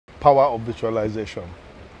power of visualization.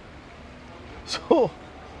 So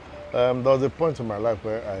there was a point in my life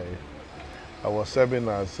where I was serving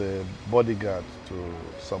as a bodyguard to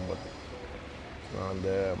somebody.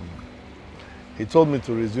 And he told me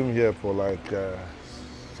to resume here for like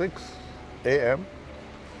 6 a.m.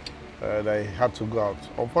 And I had to go out.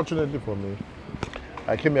 Unfortunately for me,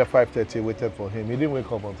 I came here at 5:30, waited for him. He didn't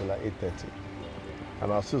wake up until like 8:30.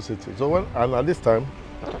 And I was still sitting. So and at this time,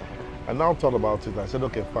 I now thought about it. I said,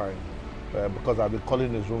 okay, fine. Because I've been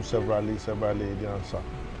calling his room severally, he didn't answer.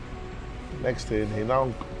 Next thing, he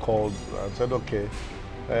now called and said, okay,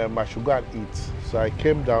 I should go and eat. So I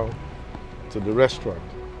came down to the restaurant.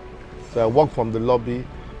 So I walked from the lobby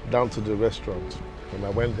down to the restaurant, and I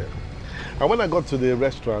went there. And when I got to the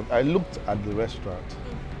restaurant, I looked at the restaurant,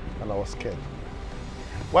 and I was scared.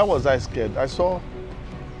 Why was I scared? I saw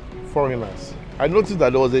foreigners. I noticed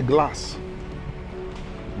that there was a glass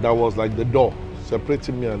that was like the door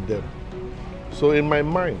separating me and them. So in my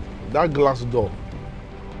mind, that glass door,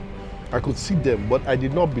 I could see them, but I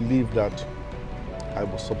did not believe that I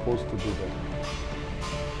was supposed to do that.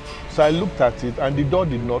 So I looked at it and the door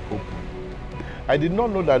did not open. I did not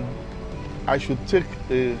know that I should take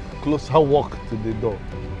a closer walk to the door.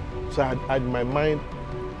 So in my mind,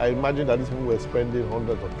 I imagined that these people were spending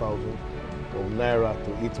hundreds of thousands of naira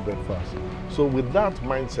to eat breakfast. So with that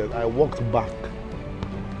mindset, I walked back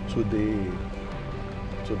to the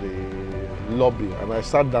lobby and I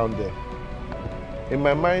sat down there. In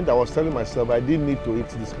my mind, I was telling myself I didn't need to eat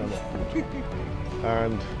this kind of food.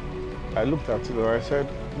 And I looked at it and I said,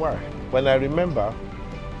 why? When I remember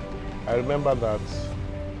that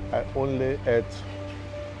I only ate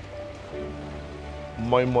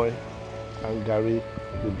moi moi and gari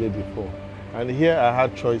the day before. And here I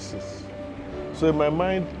had choices. So in my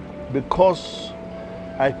mind, because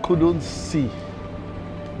I couldn't see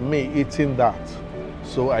me eating that,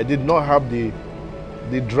 so I did not have the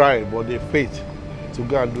drive or the faith to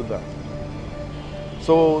go and do that.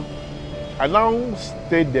 So I now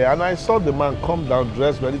stayed there and I saw the man come down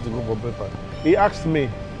dressed, ready to go for breakfast. He asked me,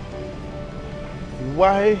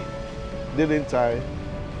 why didn't I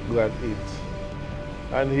go and eat?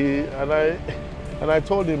 And I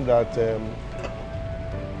told him that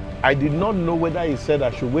I did not know whether he said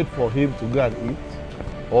I should wait for him to go and eat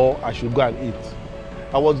or I should go and eat.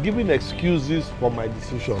 I was giving excuses for my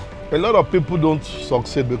decision. A lot of people don't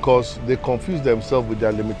succeed because they confuse themselves with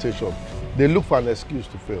their limitation. They look for an excuse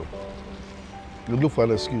to fail. They look for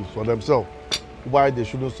an excuse for themselves why they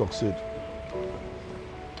shouldn't succeed.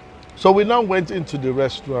 So we now went into the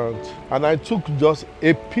restaurant and I took just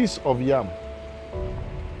a piece of yam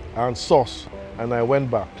and sauce and I went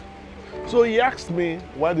back. So he asked me,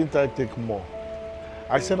 why didn't I take more?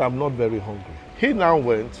 I said, I'm not very hungry. He now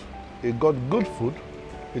went, he got good food.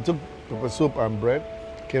 He took pepper soup and bread,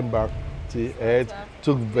 came back, he ate,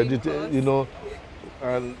 took vegetables,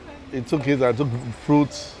 and he took his, I took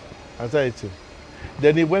fruits and started eating.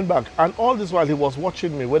 Then he went back, and all this while he was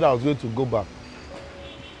watching me whether I was going to go back.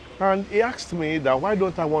 And he asked me that why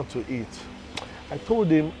don't I want to eat? I told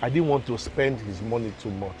him I didn't want to spend his money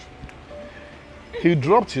too much. He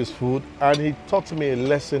dropped his food and he taught me a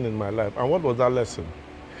lesson in my life. And what was that lesson?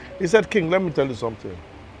 He said, King, let me tell you something.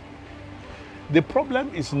 The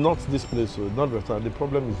problem is not this place, not restaurant. The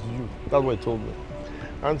problem is you. That's what he told me.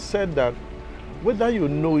 And said that whether you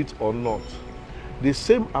know it or not, the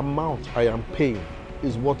same amount I am paying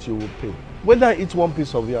is what you will pay. Whether I eat 1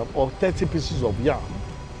 piece of yam or 30 pieces of yam,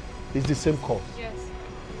 it's the same cost. Yes.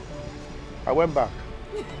 I went back.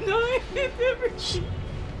 No, I hate everything.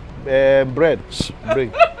 Bread,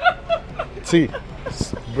 bring. Tea,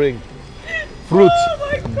 bring. Fruit,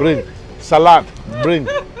 bring. Salad, bring.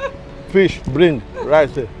 Fish, bring.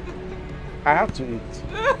 Rice. I have to eat.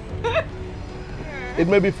 It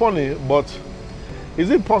may be funny, but is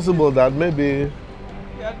it possible that maybe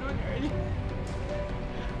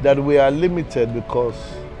that we are limited because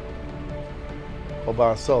of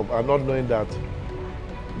ourselves and not knowing that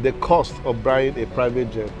the cost of buying a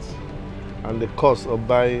private jet and the cost of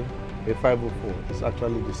buying a 504 is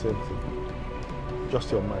actually the same thing.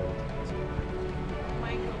 Just your mind.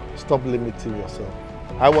 Stop limiting yourself.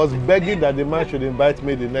 I was begging that the man should invite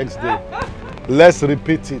me the next day. Let's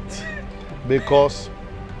repeat it. Because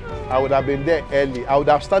I would have been there early. I would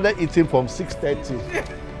have started eating from 6:30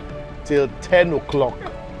 till 10 o'clock.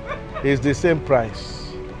 It's the same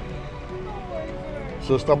price.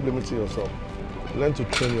 So stop limiting yourself. Learn to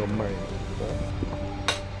train your mind.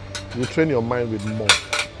 You train your mind with more.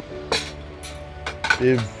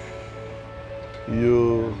 If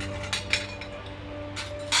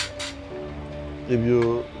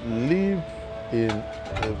you live in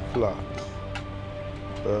a flat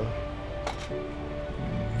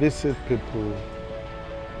visit people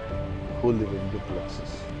who live in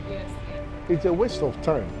duplexes. Yes. It's a waste of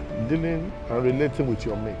time. Dealing and relating with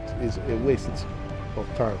your mate is a waste of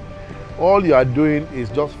time. All you are doing is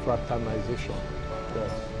just fraternization.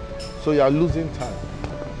 Yes. So you are losing time.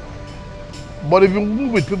 But if you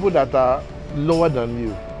move with people that are lower than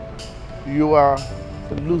you, you are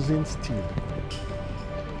losing steam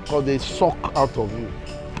because they suck out of you.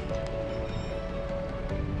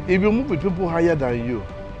 If you move with people higher than you,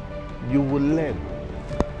 you will learn.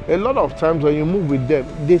 A lot of times when you move with them,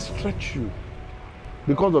 they stretch you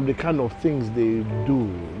because of the kind of things they do.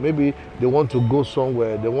 Maybe they want to go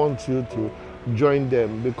somewhere, they want you to join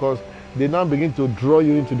them because they now begin to draw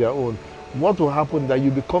you into their own. What will happen is that you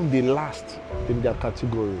become the last in their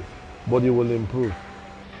category, but you will improve.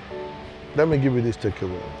 Let me give you this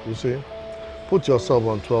takeaway. You see, put yourself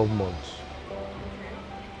on 12 months.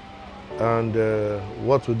 And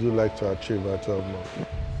what would you like to achieve at 12 months?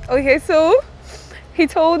 Okay, so he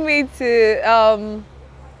told me to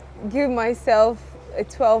give myself a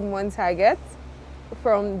 12-month target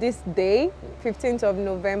from this day, 15th of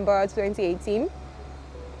November 2018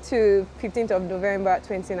 to 15th of November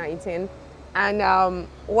 2019, and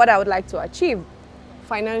what I would like to achieve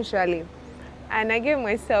financially. And I gave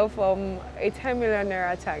myself a 10 million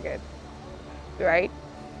naira target, right?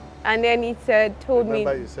 And then he told me...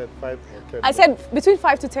 Remember you said 5 or 10? I said between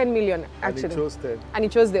 5 to 10 million, actually. And he chose 10? And he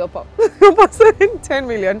chose the upper 10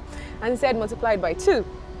 million. And he said multiply it by 2,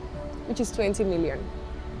 which is 20 million.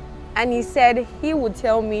 And he said he would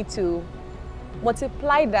tell me to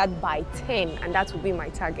multiply that by 10, and that would be my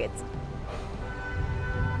target.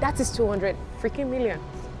 That is 200 freaking million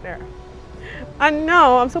naira. And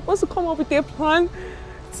now I'm supposed to come up with a plan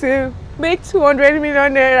to make 200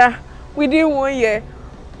 million naira within 1 year.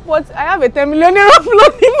 But I have a 10 million naira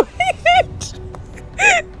float in my head.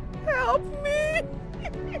 Help me.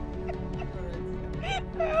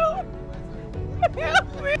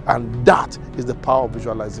 Help me. And that is the power of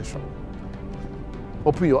visualization.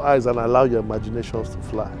 Open your eyes and allow your imaginations to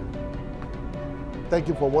fly. Thank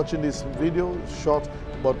you for watching this video. It's short,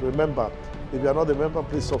 but remember, if you are not a member,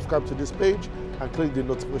 please subscribe to this page and click the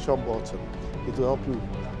notification button. It will help you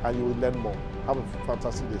and you will learn more. Have a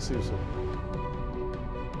fantastic day. See you soon.